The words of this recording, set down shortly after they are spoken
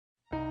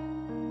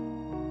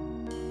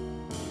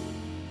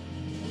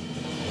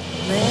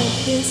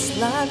this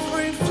life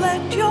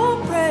reflect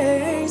your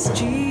praise,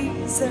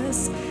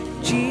 Jesus,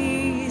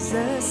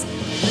 Jesus.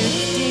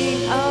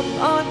 Lifting up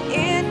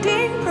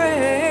unending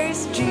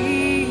praise,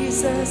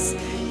 Jesus,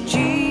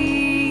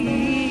 Jesus.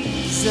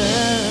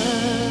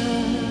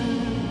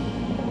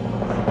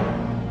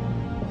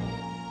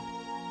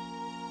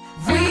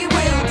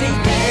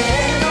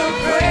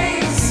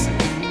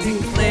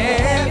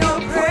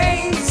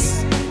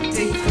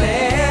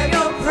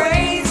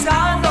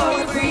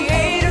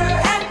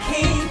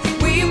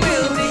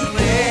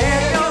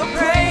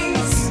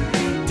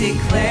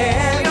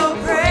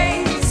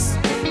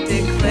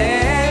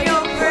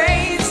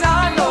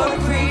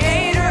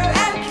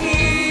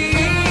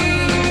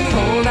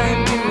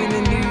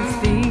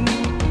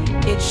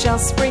 Shall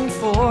spring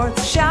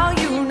forth, shall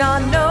you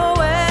not know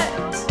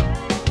it?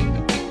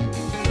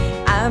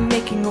 I'm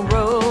making a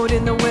road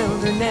in the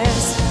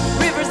wilderness,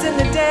 rivers in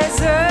the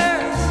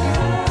desert.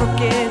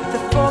 Forget the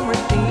former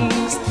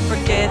things,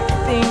 forget the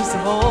things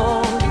of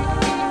old.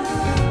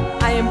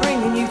 I am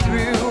bringing you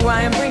through,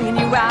 I am bringing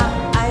you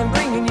out, I am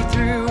bringing you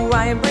through,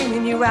 I am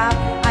bringing you out,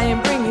 I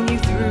am bringing you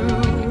through.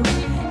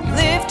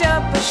 Lift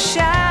up a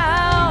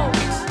shout.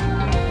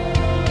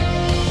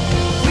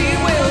 We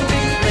will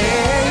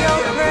declare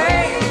your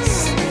praise.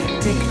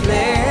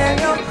 Declare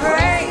your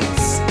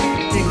praise,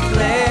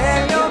 declare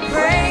your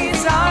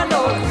praise, our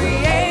Lord,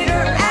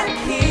 Creator and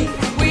King.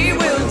 We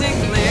will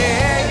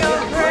declare your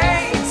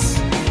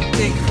praise,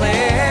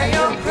 declare